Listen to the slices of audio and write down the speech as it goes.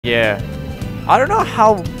Yeah. I don't know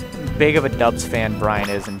how big of a Dubs fan Brian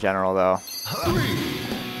is in general, though. 3,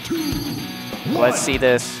 2, 1, Let's see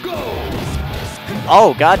this. go!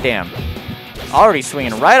 Oh, goddamn. Already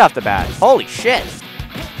swinging right off the bat. Holy shit.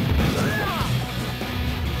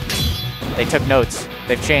 They took notes.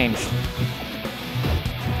 They've changed.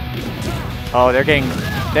 Oh, they're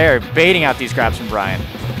baiting out these grabs from Brian.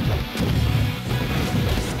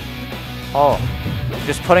 Oh,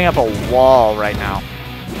 just putting up a wall right now.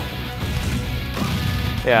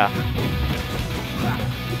 Yeah.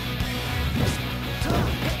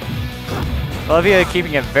 Olivia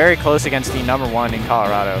keeping it very close against the #1 in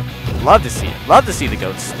Colorado. Love to see it. Love to see the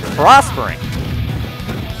goats prospering.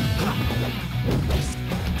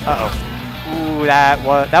 Uh-oh. Ooh, that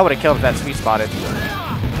would have killed if that sweet spotted.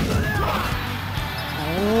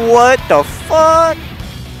 What the fuck?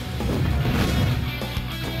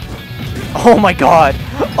 Oh my god.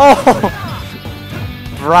 Oh!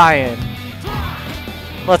 Brian.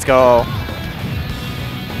 Let's go.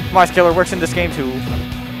 Marth Killer works in this game too.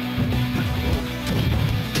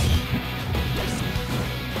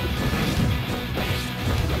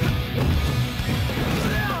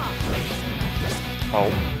 Oh.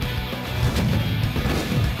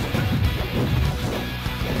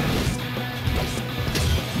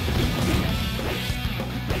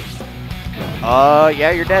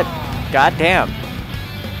 Yeah, you're dead. God damn.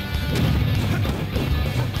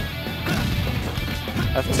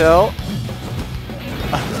 F tilt.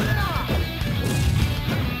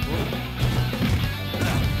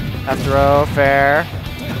 F throw, fair.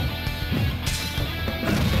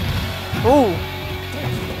 Ooh.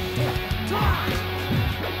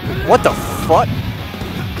 What the fuck?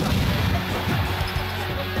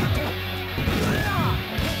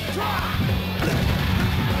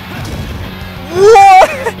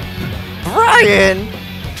 What? Brian!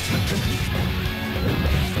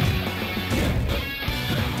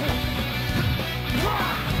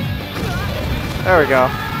 There we go.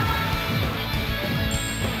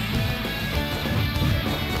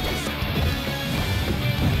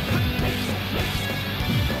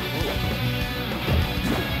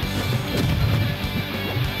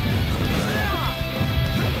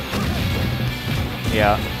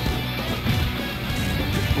 Yeah.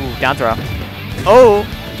 Ooh, down throw. Oh!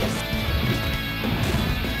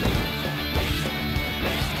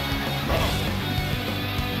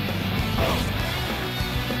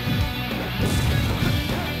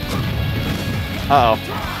 Uh-oh.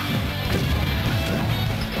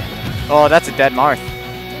 Oh, that's a dead Marth.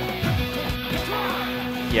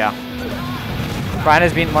 Yeah. Brian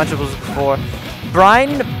has beaten Lunchables before.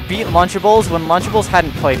 Brian beat Lunchables when Lunchables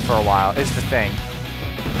hadn't played for a while, is the thing.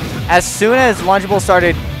 As soon as Lunchables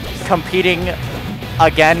started competing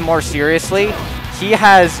again more seriously, he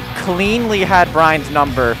has cleanly had Brian's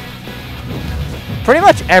number. Pretty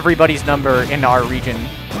much everybody's number in our region.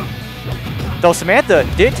 Though Samantha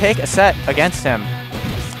did take a set against him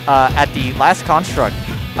at the last Construct.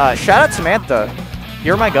 Shout out Samantha.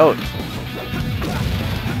 You're my GOAT.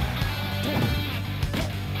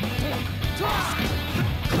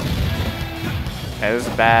 That was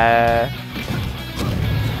bad.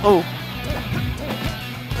 Oh.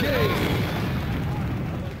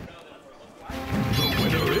 The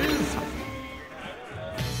winner is...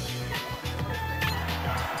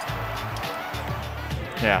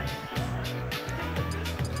 Yeah.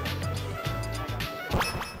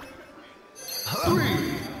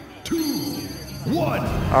 3, 2, 1.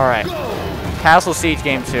 All right. Castle Siege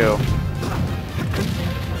Game 2.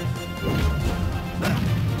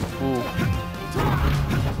 Ooh.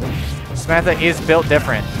 Samantha is built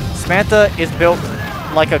different. Samantha is built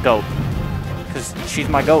like a goat. Because she's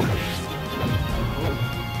my goat.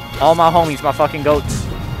 All my homies, my fucking goats.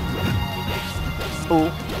 Ooh.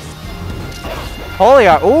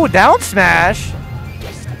 Polear. Ooh, down smash.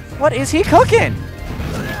 What is he cooking?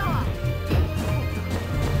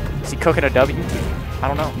 Is he cooking a W? I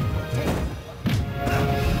don't know.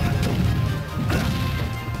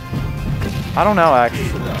 I don't know,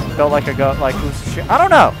 actually. Built like a goat, like who's shit? I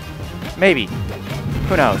don't know. Maybe.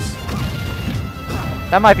 Who knows?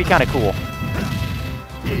 That might be kind of cool.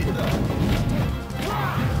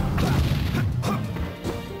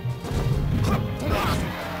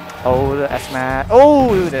 Oh, the S-Mat.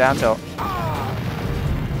 Oh, the down tilt.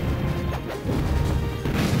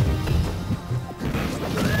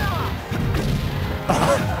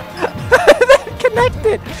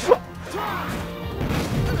 Connected.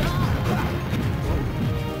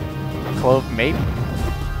 Clove, maybe.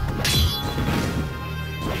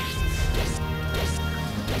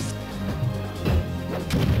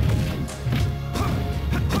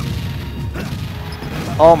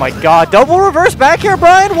 Oh my god. Double reverse back here,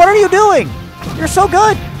 Brian? What are you doing? You're so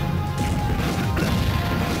good.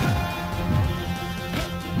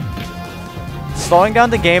 Slowing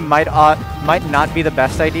down the game might not be the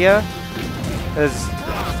best idea, because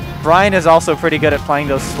Brian is also pretty good at playing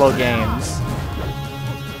those slow games.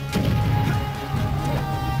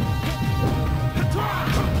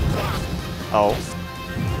 Oh.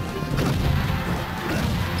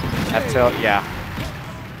 F tilt, yeah.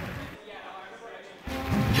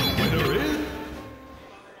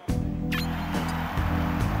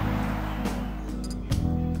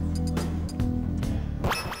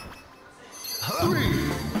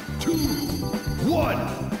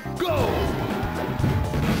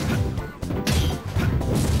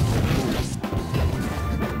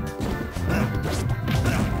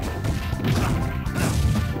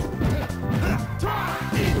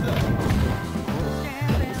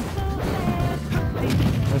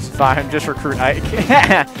 Fine, just recruit Ike.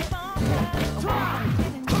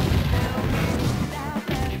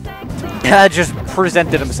 Just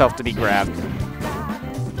presented himself to be grabbed.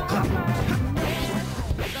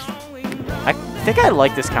 I think I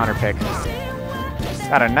like this counter pick.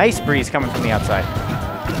 Got a nice breeze coming from the outside.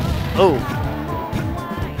 Oh.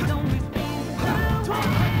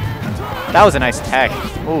 That was a nice tech.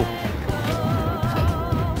 Ooh.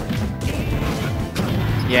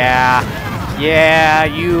 Yeah. Yeah,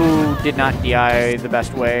 you did not DI the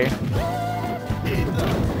best way.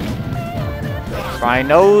 Brian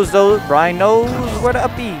knows where to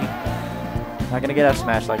up B. Not gonna get F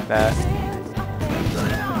smash like that.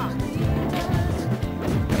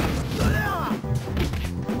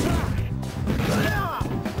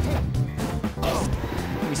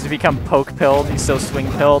 He needs to become poke pilled. He's so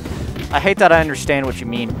swing pilled. I hate that I understand what you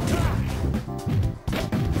mean.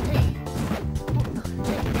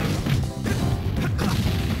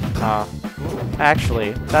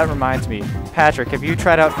 Actually, that reminds me. Patrick, have you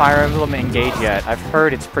tried out Fire Emblem Engage yet? I've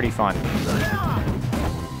heard it's pretty fun.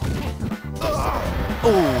 Ooh.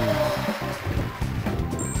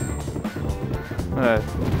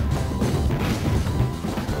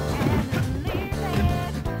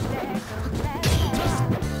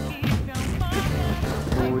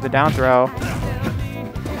 Ooh, the down throw.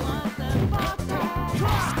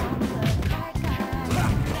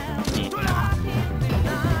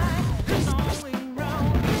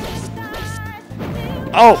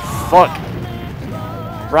 Oh, fuck.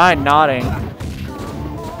 Brian nodding.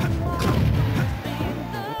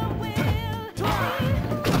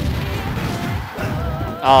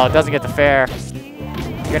 Oh, it doesn't get the fair.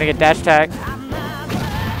 You're gonna get dash tag.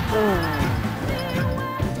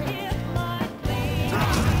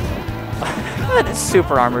 That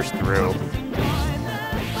super armors through.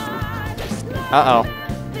 Uh-oh.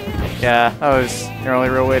 Yeah, that was your only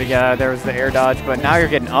real way to get out of there was the air dodge, but now you're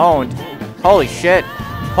getting owned. Holy shit.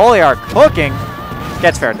 Polear cooking.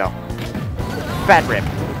 Gets fair though. Fat rip.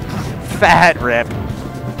 Fat rip.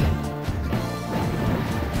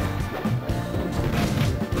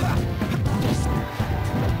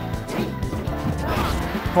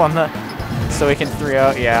 On the so he can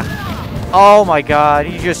 3-0, yeah. Oh my god,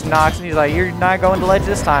 he just knocks and he's like, you're not going to ledge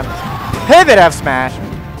this time. Pivot F smash.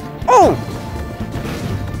 Oh!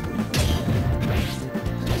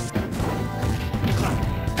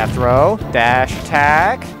 F throw, dash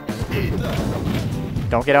attack.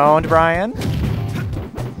 Don't get owned, Brian.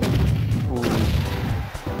 Ooh.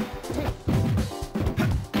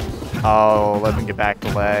 Oh, let him get back to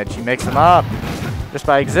ledge. He makes him up just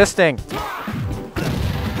by existing.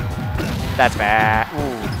 That's bad.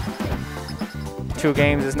 Ooh. 2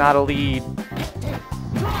 games is not a lead.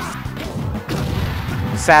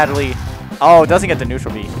 Sadly. Oh, it doesn't get the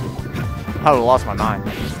neutral beat. I lost my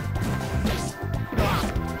mind.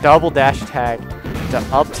 Double dash attack to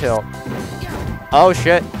up tilt. Oh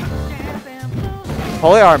shit.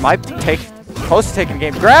 Polear might take close to taking the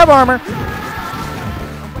game. Grab armor.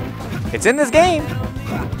 It's in this game.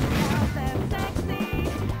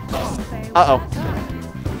 Uh-oh.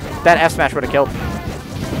 That F smash would have killed.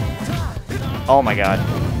 Oh my god.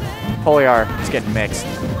 Polear is getting mixed.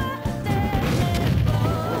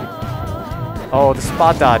 Oh, the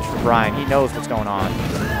spot dodge for Brian. He knows what's going on.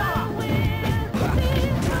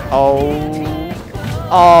 Oh.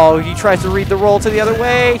 Oh, he tries to read the roll to the other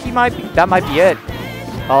way. He might be. That might be it.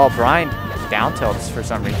 Oh, Brian down tilts for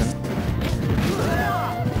some reason.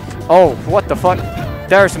 Oh, what the fuck?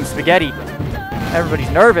 There's some spaghetti. Everybody's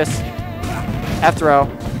nervous. F throw.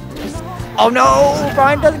 Oh no!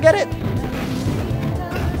 Brian doesn't get it.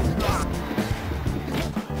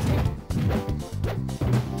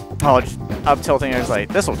 Oh, just up tilting. I was like,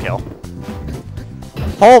 this will kill.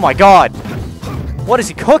 Oh my god! What is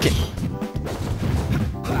he cooking?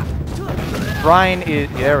 Brian is...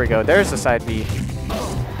 There we go. There's the side B.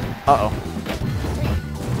 Uh-oh.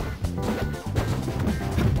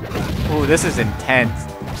 Ooh, this is intense.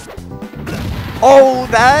 Oh,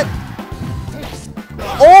 that...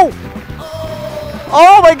 Oh!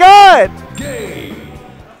 Oh my god!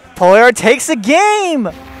 Polear takes the game!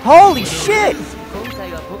 Holy shit!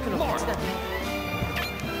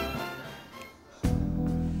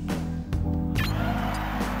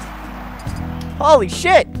 Holy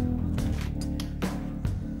shit!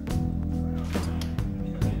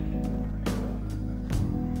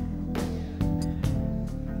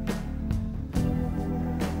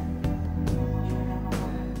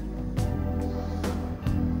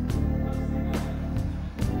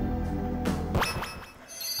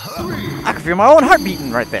 I can feel my own heart beating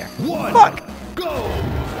right there. Fuck! Go!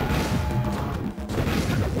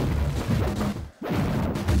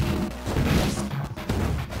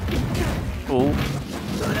 Ooh.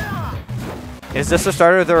 Is this the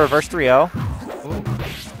start of the reverse 3-0?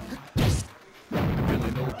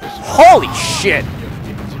 Holy shit!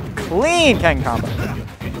 Clean Ken combo.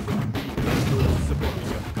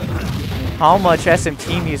 How much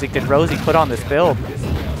SMT music did Rosie put on this build?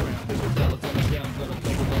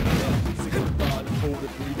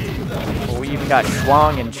 Oh, we even got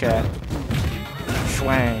Schwang in chat.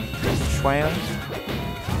 Schwang. Schwang?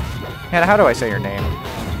 Hannah, how do I say your name?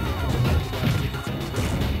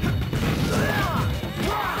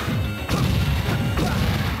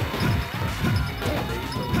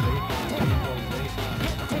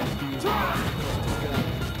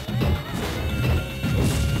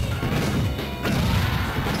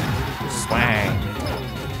 Swang.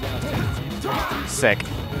 Sick.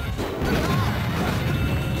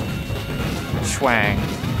 Schwang.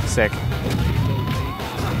 Sick.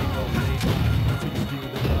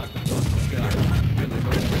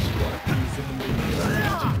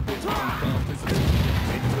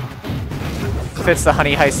 Fits the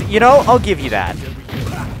honey heist. You know, I'll give you that.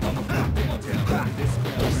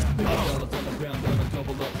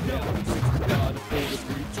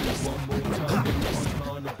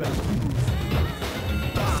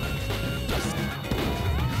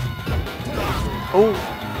 Oh.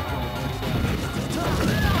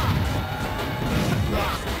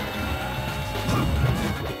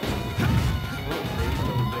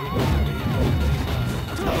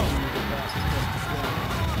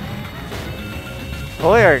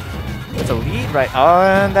 Polear, it's a lead right.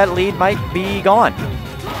 And that lead might be gone.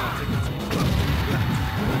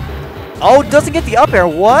 Oh, doesn't get the up air.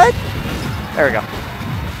 What? There we go.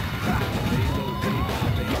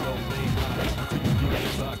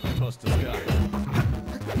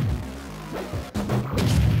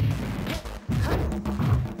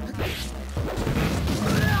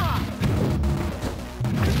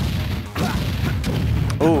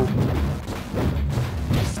 Ooh.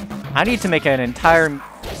 I need to make an entire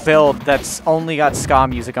build that's only got ska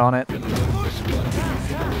music on it.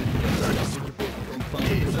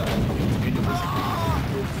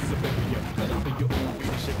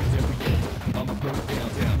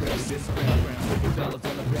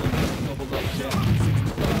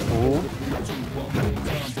 Ooh.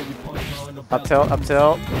 Up tilt, up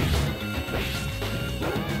tilt.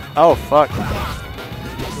 Oh, fuck.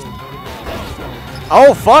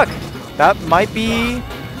 Oh, fuck! That might be...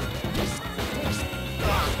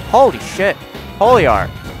 Holy shit. Polear.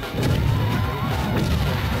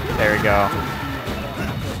 There we go.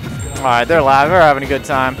 Alright, they're live. They're having a good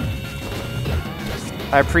time.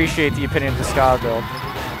 I appreciate the opinion of the ska build.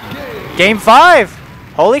 Game 5!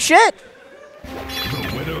 Holy shit!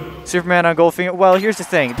 Superman on Goldfinger. Well, here's the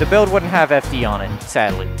thing. The build wouldn't have FD on it,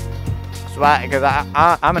 sadly. So because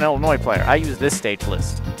I'm an Illinois player. I use this stage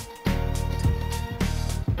list.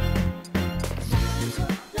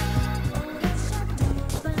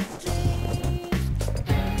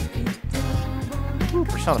 Ooh,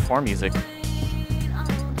 Persona 4 music.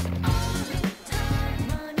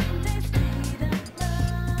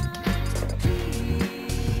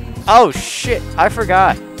 Oh shit, I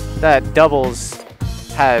forgot that Doubles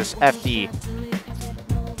has FD.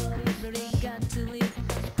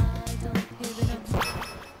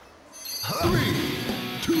 Three,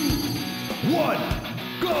 two, one,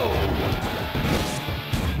 go!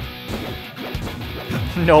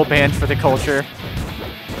 No ban for the culture.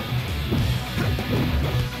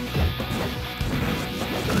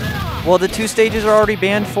 Well, the 2 stages are already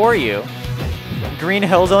banned for you. Green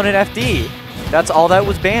Hill Zone and FD. That's all that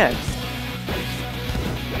was banned.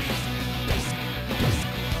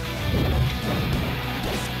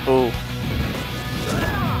 Ooh.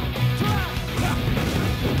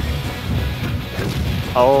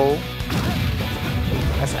 Oh.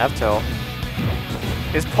 That's F tilt.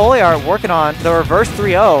 Is polear working on the reverse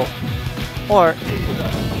 3-0? Or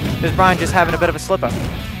is Brian just having a bit of a slip up?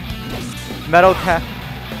 Metal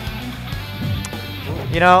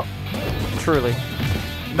You know, truly.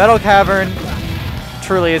 Metal Cavern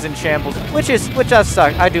truly is in shambles, which does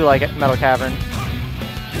suck. I do like it, Metal Cavern.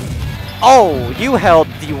 Oh, you held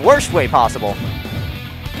the worst way possible.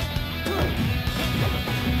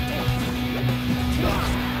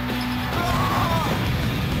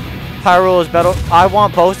 Hyrule is better. I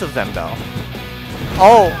want both of them though.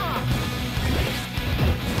 Oh.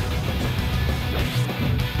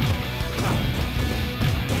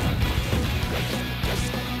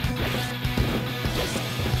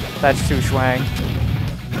 That's too swang.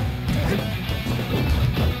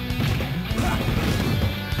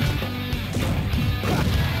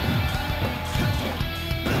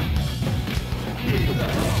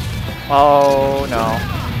 Oh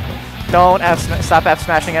no. Don't stop F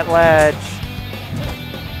smashing at ledge.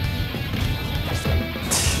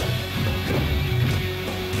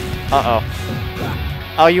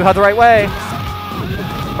 Uh-oh. Oh, you had the right way.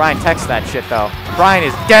 Brian texts that shit though. Brian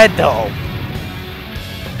is dead though.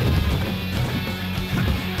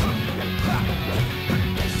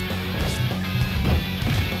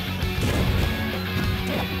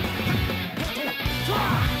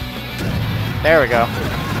 There we go.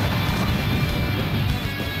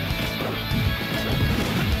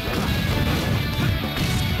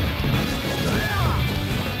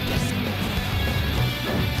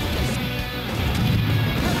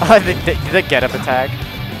 the get up attack.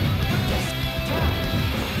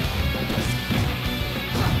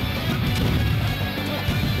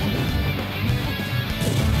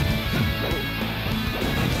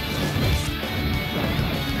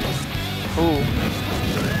 Ooh.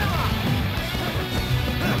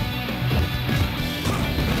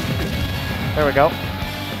 There we go.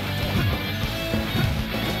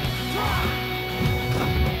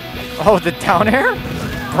 Oh, the down air?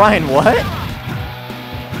 Brian, what?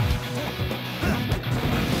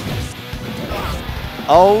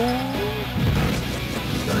 Oh.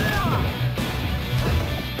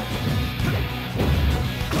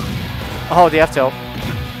 Oh, the F tilt.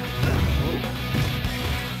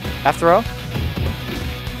 F throw.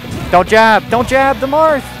 Don't jab. Don't jab the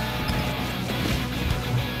Marth.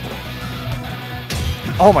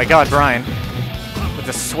 Oh my god, Brian. With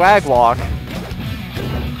the swag walk.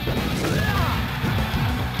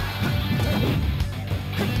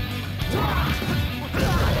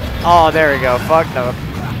 Oh, there we go. Fuck no.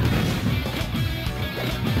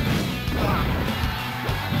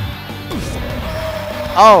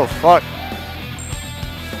 Oh, fuck.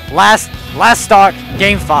 Last stock,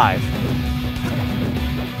 game 5.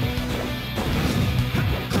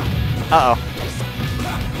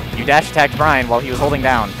 Uh-oh. You dash attacked Brian while he was holding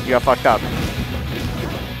down. You got fucked up.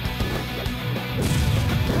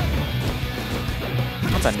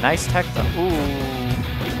 That's a nice tech though. Ooh.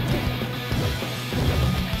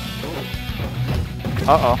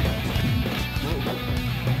 Uh-oh.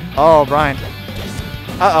 Oh, Brian.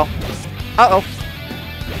 Uh-oh. Uh-oh.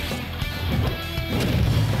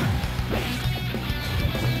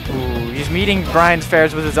 Ooh, he's meeting Brian's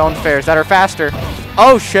fares with his own fares that are faster.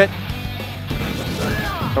 Oh, shit.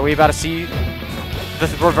 Are we about to see the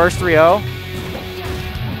reverse 3-0?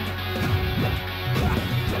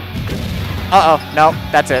 Uh-oh. No,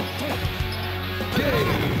 that's it.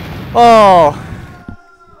 Oh.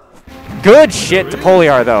 Good shit to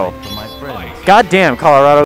polear, though. God damn, Colorado.